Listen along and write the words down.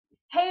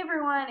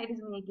everyone, it is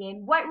me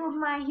again, White Wolf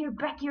Maya here,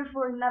 back here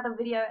for another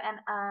video,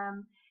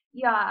 and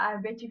yeah, I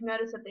bet you've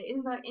noticed that there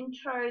is no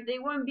intro.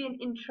 There won't be an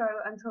intro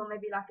until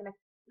maybe like in a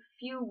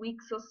few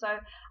weeks or so.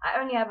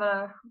 I only have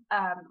a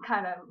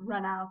kind of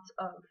run out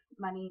of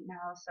money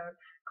now, so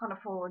can't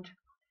afford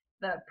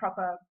the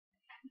proper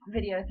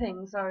video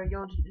thing, so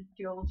you'll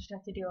just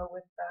have to deal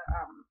with the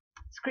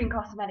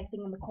screencast-o-matic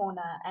thing in the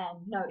corner and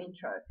no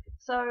intro.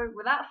 So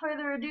without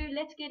further ado,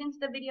 let's get into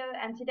the video,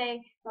 and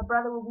today my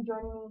brother will be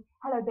joining me.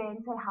 Hello Ben,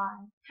 say hi.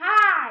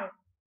 Hi!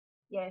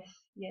 Yes,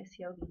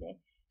 he'll be there.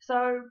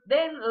 So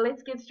then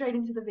let's get straight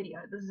into the video.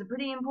 This is a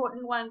pretty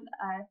important one.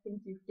 I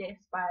think you've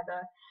guessed by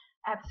the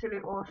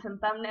absolute awesome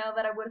thumbnail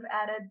that I would have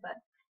added, but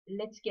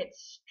let's get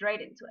straight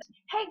into it.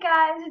 Hey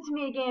guys, it's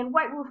me again,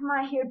 White Wolf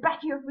Maya here,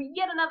 back here for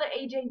yet another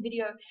AJ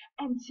video,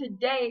 and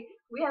today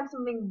we have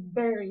something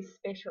very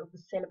special to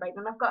celebrate,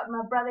 and I've got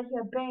my brother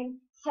here, Ben.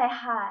 Say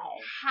hi.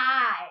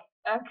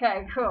 Hi!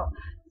 Okay, cool.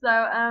 So,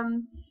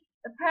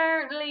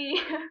 apparently,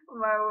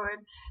 my word,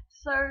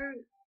 so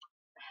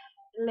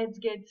let's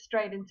get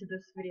straight into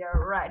this video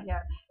right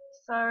here.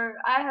 So,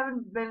 I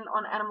haven't been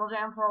on Animal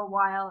Jam for a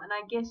while, and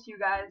I guess you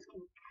guys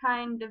can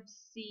kind of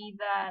see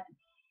that.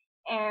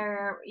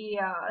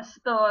 Yeah,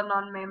 still a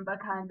non-member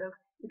kind of,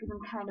 because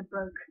I'm kind of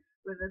broke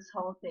with this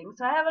whole thing.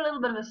 So I have a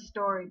little bit of a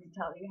story to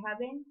tell you,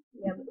 having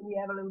we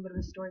have a little bit of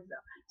a story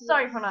though.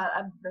 Sorry for not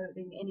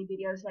uploading any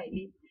videos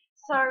lately.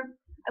 So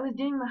I was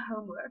doing my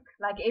homework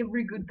like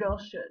every good girl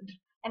should,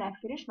 and I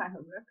finished my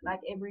homework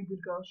like every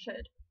good girl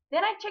should.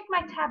 Then I checked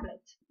my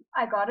tablet.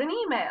 I got an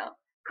email.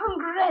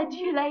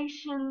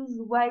 Congratulations,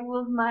 White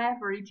Wolf Maya,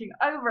 for reaching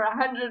over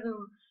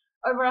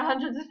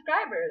 100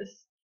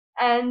 subscribers.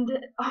 And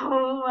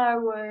oh my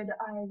word,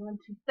 I want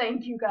to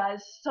thank you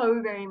guys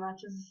so very much.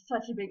 It's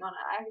such a big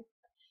honor.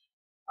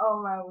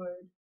 Oh my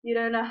word, you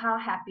don't know how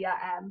happy I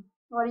am.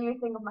 What do you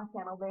think of my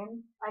channel,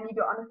 Ben? I need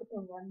your honest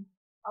opinion.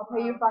 I'll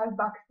pay you $5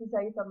 to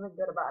say something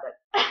good about it.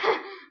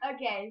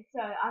 Okay, so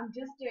I'm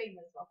just doing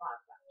this for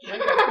 $5.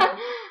 Okay,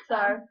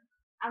 so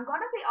I'm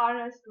gonna be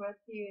honest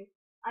with you.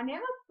 I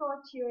never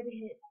thought you would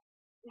hit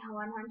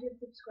 100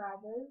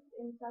 subscribers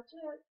in such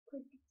a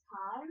quick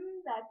time.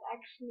 That's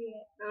actually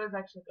it was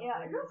actually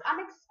it was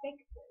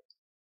unexpected.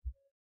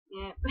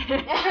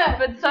 Yeah.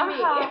 But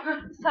somehow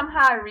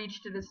I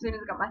reached it as soon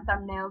as I got my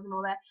thumbnails and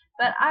all that.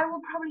 But I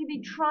will probably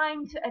be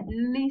trying to at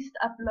least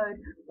upload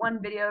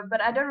one video,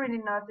 but I don't really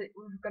know if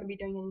we're going to be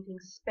doing anything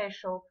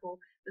special for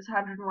this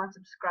 101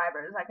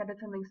 subscribers. Like I did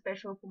something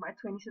special for my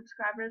 20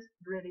 subscribers.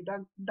 Really,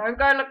 don't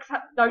go look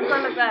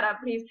that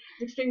up, please.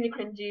 It's extremely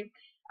cringy.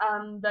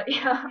 But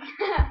yeah.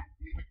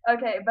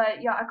 Okay,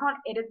 but yeah, I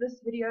can't edit this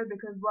video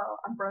because, well,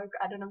 I'm broke.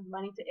 I don't have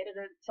money to edit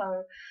it.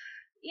 So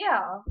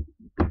yeah.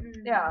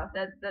 Yeah,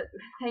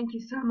 thank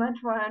you so much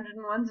for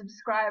 101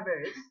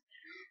 subscribers.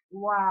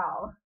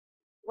 Wow.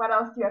 What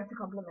else do you have to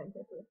compliment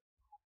it with?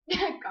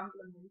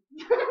 Compliments.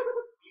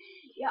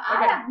 Yeah,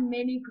 Okay. I have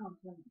many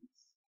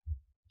compliments.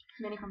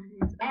 Many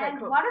compliments. Okay, And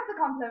cool. one of the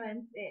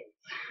compliments is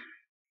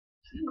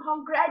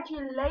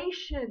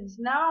Congratulations!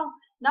 Now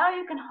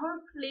you can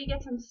hopefully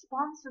get some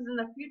sponsors in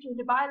the future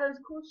to buy those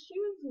cool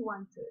shoes you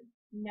wanted.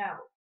 no.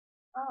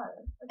 Oh,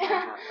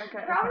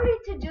 okay. Probably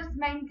to just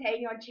maintain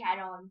your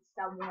channel in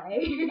some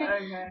way.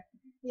 Okay.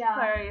 Yeah.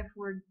 Sorry if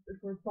we're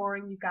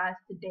boring you guys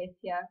to death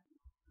here.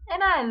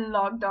 And I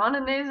logged on,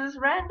 and there's this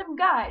random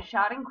guy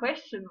shouting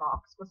question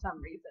marks for some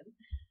reason.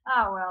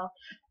 Ah well,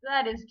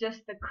 that is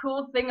just the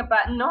cool thing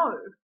about no.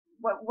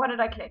 What did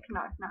I click?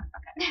 No.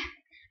 Okay.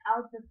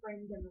 Out the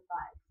friend and the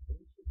vibes.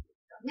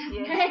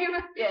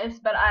 Yes. Yes,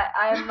 but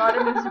I am not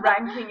in this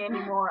ranking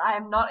anymore. I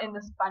am not in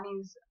this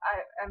bunnies.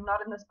 I am not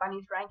in this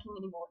bunnies ranking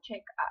anymore. Check.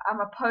 I'm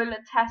a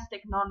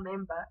Polartastic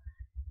non-member.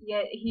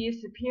 Yet he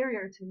is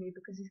superior to me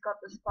because he's got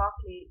the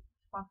sparkly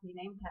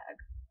name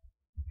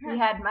tag. He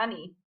had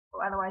money,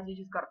 or otherwise he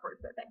just got a fruit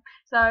thing.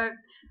 So.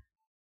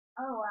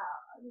 Oh wow.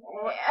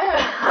 Okay.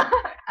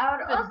 I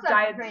would also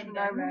giant friend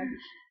snowman. him.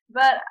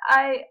 But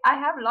I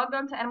have logged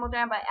on to Animal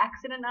Jam by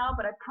accident now.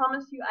 But I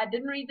promise you, I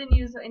didn't read the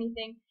news or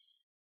anything.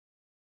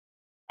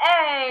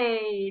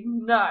 Hey,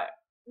 no.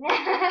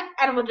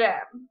 Animal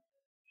Jam.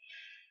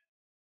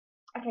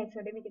 Okay, so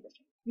let me get this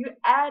straight. You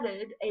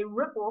added a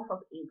ripoff of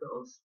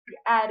eagles. You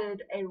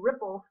added a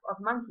ripoff of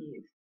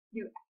monkeys.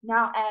 You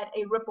now add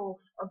a ripoff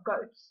of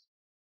goats.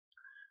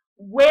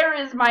 Where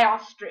is my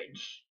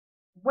ostrich?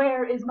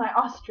 Where is my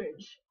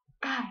ostrich?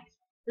 Guys,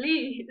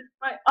 please,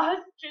 my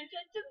ostrich.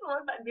 I just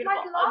want that beautiful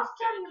Like last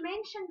ostrich. time you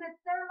mentioned that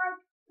they're like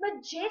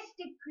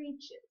majestic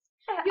creatures.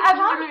 You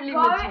Absolutely can't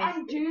go majestic.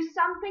 and do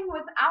something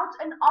without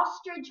an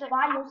ostrich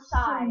by your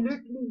side.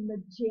 Absolutely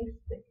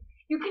majestic.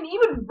 You can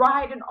even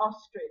ride an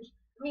ostrich.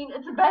 I mean,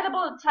 it's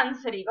available at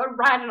Sun City. Go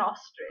ride an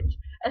ostrich.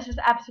 It's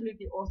just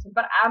absolutely awesome.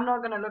 But I'm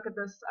not gonna look at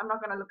this. I'm not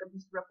gonna look at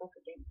this ripoff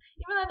again.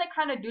 Even though they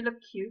kind of do look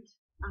cute,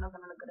 I'm not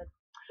gonna look at it.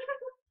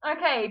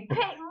 Okay,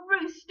 pet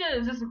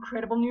roosters. This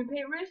incredible new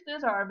pet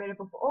roosters are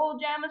available for all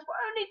jammers for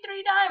only 3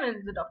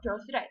 diamonds. Adopt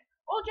yours today.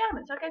 All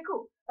jammers. Okay,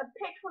 cool. A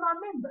pet for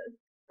non-members,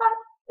 but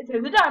it's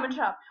in the diamond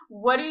shop.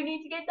 What do you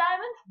need to get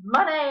diamonds?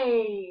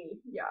 Money.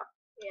 Yeah.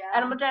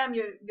 Animal Jam,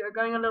 you're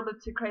going a little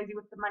bit too crazy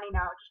with the money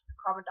now. Just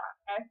calm it down,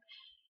 okay?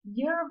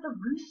 Year of the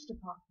Rooster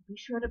Party. Be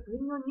sure to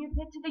bring your new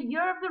pet to the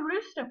Year of the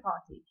Rooster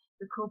Party.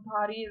 The cool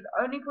party is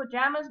only for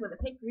jammers with a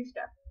pet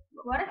rooster.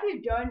 What if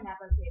you don't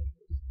have a pet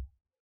rooster?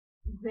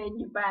 Then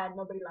you're bad.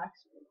 Nobody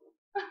likes you.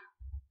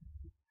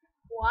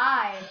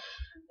 Why?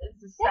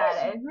 It's sad,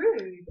 That is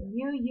rude.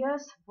 New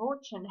Year's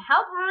fortune.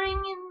 Help ring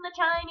in the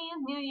Chinese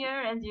New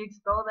Year as you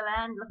explore the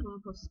land looking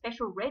for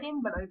special red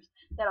envelopes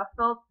that are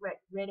filled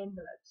with red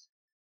envelopes.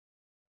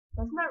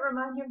 Doesn't that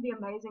remind you of The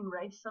Amazing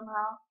Race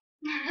somehow?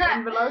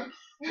 Envelopes,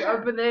 you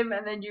open them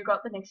and then you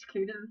got the next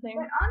clue to the thing.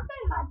 But aren't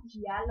they like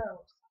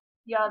yellow?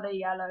 Yeah, they're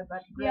yellow,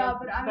 but Yeah,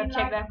 but I mean,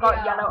 check like, they've got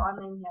yeah. yellow on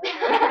them here.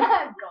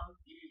 God.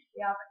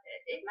 Yeah, but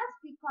it must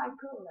be quite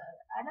cool though.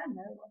 I don't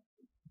know what.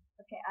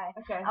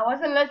 Okay. I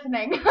wasn't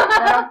listening.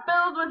 That are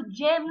filled with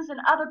gems and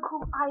other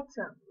cool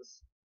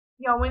items.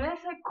 Yeah, when they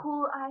say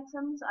cool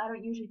items, I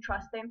don't usually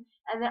trust them,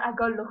 and then I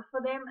go look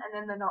for them, and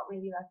then they're not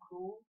really that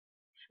cool.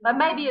 But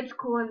maybe it's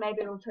cool, and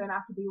maybe it'll turn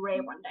out to be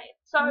rare one day.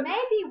 So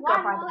maybe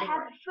one will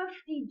have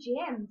 50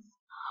 gems.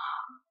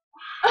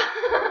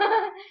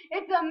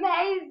 It's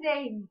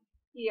amazing.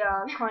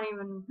 Yeah, can't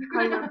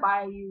even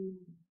buy you.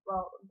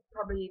 Well,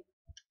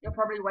 you'll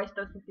probably waste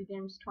those 50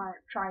 gems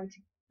trying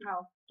to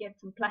get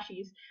some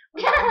plushies.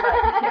 But,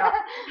 yeah.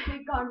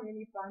 We can't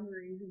really find a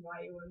reason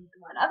why you wouldn't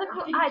want Other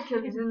cool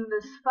items in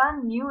this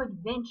fun new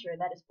adventure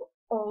that is for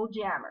all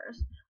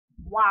jammers.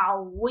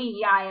 Wow,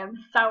 I am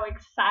so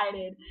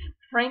excited.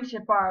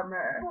 Friendship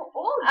armor. For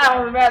all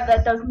Oh jammers. man,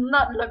 that does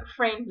not look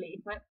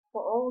friendly. But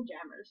for all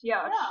jammers,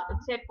 yeah. Yeah.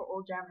 It said for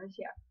all jammers,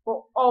 yeah.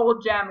 For all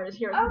jammers,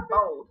 here in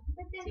bold.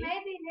 But then See?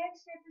 maybe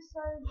next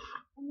episode,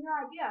 a new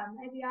idea.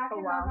 Maybe I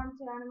can log on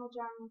to Animal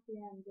Jam with you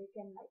and we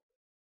can like.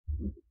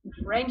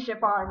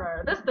 Friendship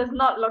armor. This does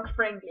not look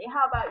friendly.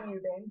 How about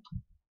you then?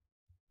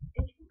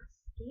 It looks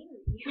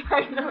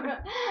scary.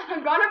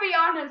 I'm gonna be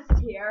honest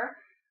here.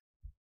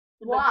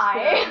 It looks Why?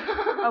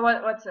 scary. Oh,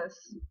 what's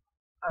this?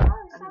 Oh,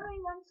 I somebody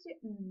wants to.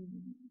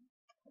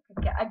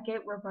 I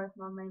get we're both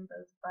my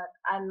members, but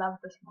I love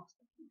this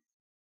masterpiece.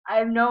 I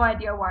have no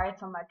idea why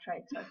it's on my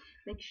trade, so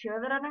make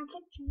sure that I don't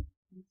get you.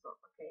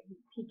 Okay,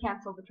 he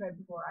canceled the trade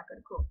before I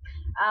could. Cool.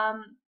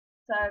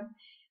 So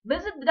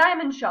visit the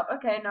diamond shop.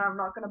 Okay, no, I'm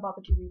not gonna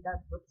bother to read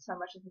that with so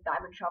much as the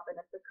diamond shop in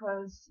it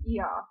because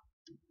yeah,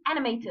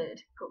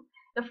 animated. Cool.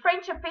 The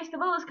Friendship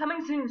Festival is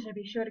coming soon, so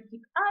be sure to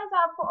keep eyes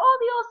out for all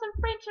the awesome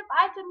friendship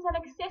items and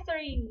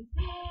accessories.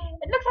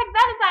 It looks like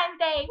Valentine's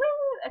Day.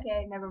 Woo!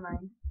 Okay, never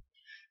mind.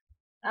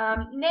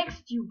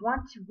 Next, you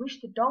want to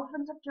wish the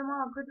dolphins of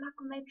Jamal good luck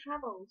on their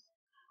travels.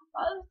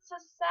 Oh, it's so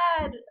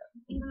sad.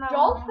 Even though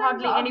Dolphins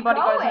hardly are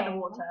anybody goes going.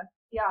 underwater.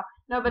 Yeah,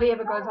 nobody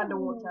ever goes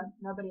underwater.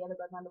 Nobody ever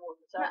goes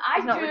underwater. So No,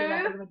 I it's not really do.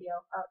 that big of a deal.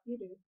 Oh, you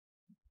do.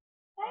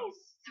 That is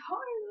so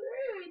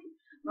rude.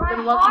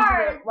 Robin, My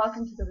heart.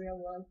 welcome to the real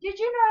world. Did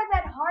you know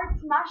that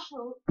heart's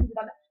muscles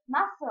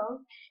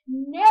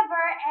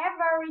never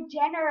ever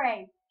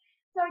regenerate?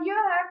 So you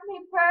hurt me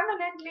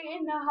permanently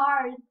in the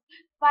heart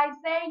by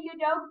saying you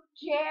don't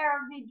care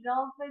of the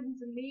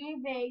dolphins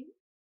leaving.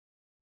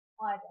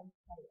 Oh, I don't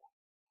say that.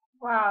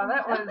 Wow,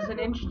 that was an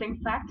interesting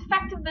fact.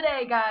 Fact of the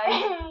day, guys.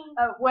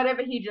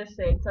 Whatever he just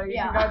said, so you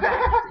can go back.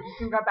 You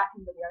can go back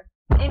in the video.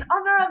 In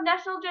honor of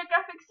National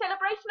Geographic's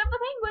celebration of the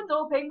penguins,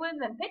 all penguins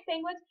and pet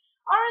penguins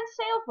are on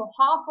sale for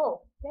half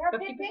off. They're 50%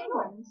 big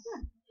penguins.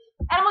 off.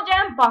 Animal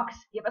Jam box.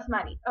 Give us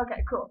money.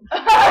 Okay, cool.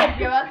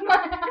 Give us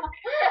money.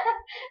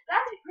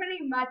 That's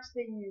pretty much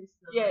the use.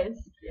 Yes.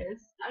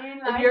 I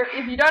mean, like,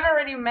 If you don't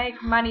already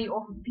make money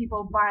off of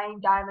people buying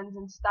diamonds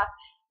and stuff,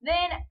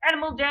 then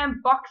Animal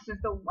Jam box is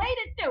the way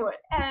to do it.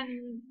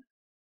 And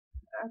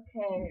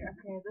okay,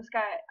 this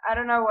guy, I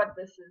don't know what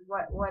this is.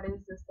 What is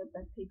this that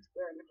the pig's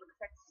wearing? It looks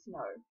like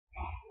snow.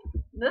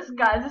 This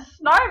guy's a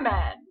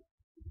snowman.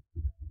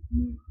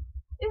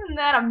 Isn't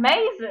that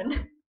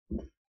amazing?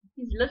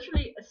 He's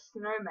literally a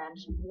snowman,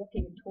 just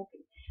walking and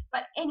talking.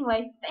 But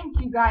anyway, thank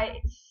you guys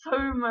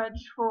so much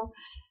for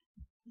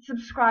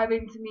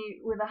subscribing to me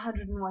with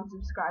 101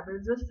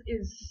 subscribers. This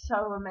is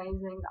so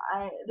amazing.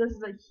 This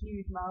is a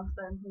huge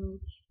milestone for me,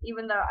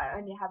 even though I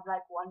only have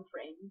like one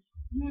friend.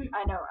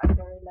 I know, I'm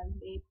very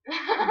lonely.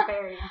 I'm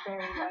very,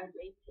 very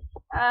lonely.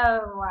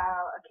 Oh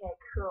wow, okay,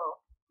 cool.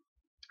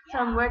 So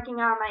I'm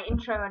working on my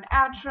intro and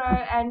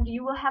outro, and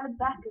you will have it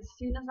back as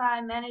soon as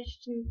I manage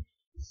to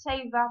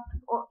save up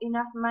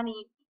enough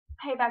money,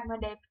 pay back my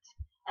debt,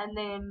 and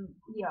then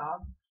yeah,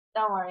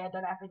 don't worry, I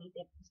don't have any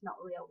debt. It's not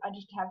real. I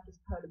just have this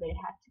polar bear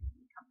hat to keep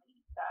me company.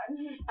 So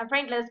I'm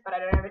friendless, but I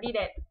don't have any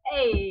debt.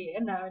 Hey,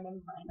 no, never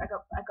mind. I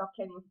got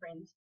plenty of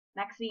friends,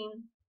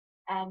 Maxine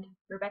and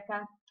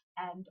Rebecca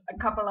and a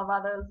couple of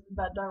others,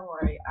 but don't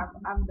worry,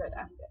 I'm good.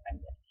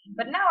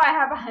 But now I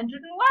have 101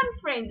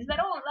 friends that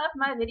all love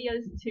my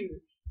videos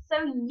too. So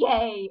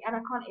yay! And I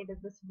can't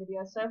edit this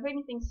video, so if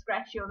anything's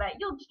scratchy or that,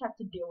 you'll just have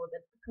to deal with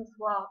it because,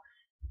 well,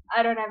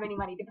 I don't have any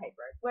money to pay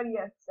for it. What do you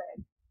have to say?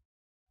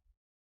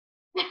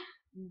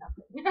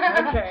 Nothing.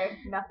 Okay,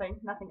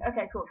 nothing.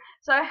 Okay, cool.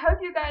 So I hope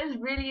you guys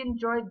really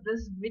enjoyed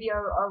this video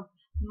of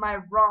my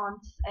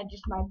rants and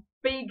just my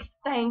big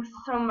thanks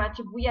so much.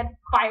 If we had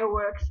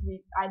fireworks,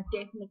 I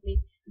definitely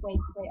wait.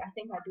 I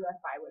think I do have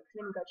fireworks.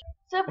 Let me go check.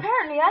 So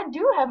apparently I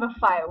do have a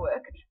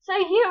firework. So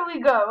here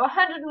we go,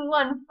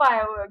 101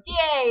 firework.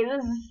 Yay!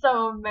 This is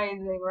so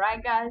amazing,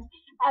 right, guys?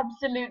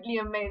 Absolutely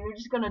amazing. We're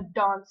just gonna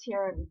dance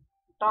here and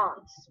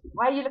dance.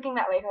 Why are you looking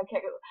that way?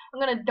 Okay, I'm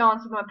gonna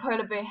dance with my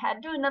polar bear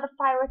hat. Do another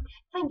firework.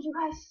 Thank you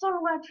guys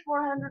so much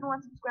for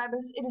 101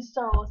 subscribers. It is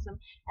so awesome.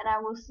 And I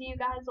will see you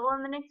guys all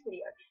in the next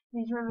video.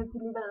 Please remember to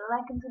leave a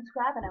like and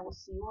subscribe, and I will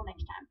see you all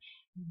next time.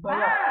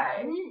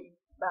 Bye.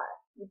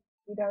 Bye.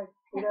 You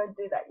don't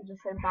do that. You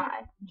just say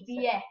bye. You just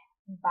say Yeah.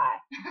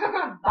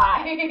 bye.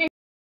 Bye.